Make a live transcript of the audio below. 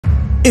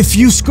If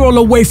you scroll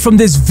away from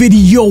this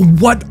video,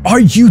 what are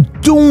you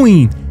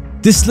doing?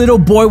 This little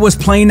boy was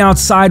playing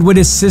outside with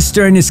his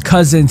sister and his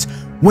cousins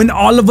when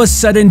all of a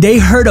sudden they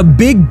heard a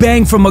big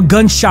bang from a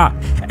gunshot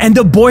and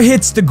the boy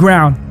hits the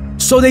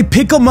ground. So they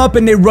pick him up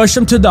and they rush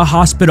him to the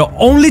hospital,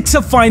 only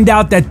to find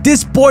out that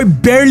this boy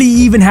barely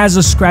even has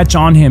a scratch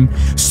on him.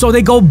 So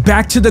they go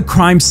back to the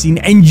crime scene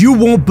and you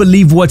won't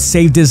believe what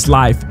saved his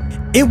life.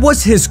 It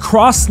was his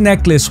cross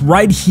necklace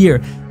right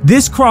here.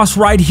 This cross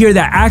right here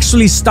that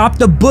actually stopped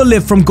the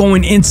bullet from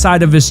going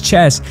inside of his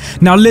chest.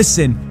 Now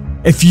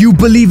listen, if you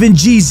believe in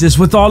Jesus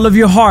with all of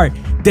your heart,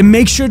 then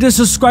make sure to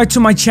subscribe to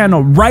my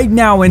channel right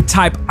now and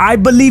type "I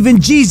believe in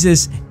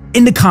Jesus"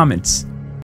 in the comments.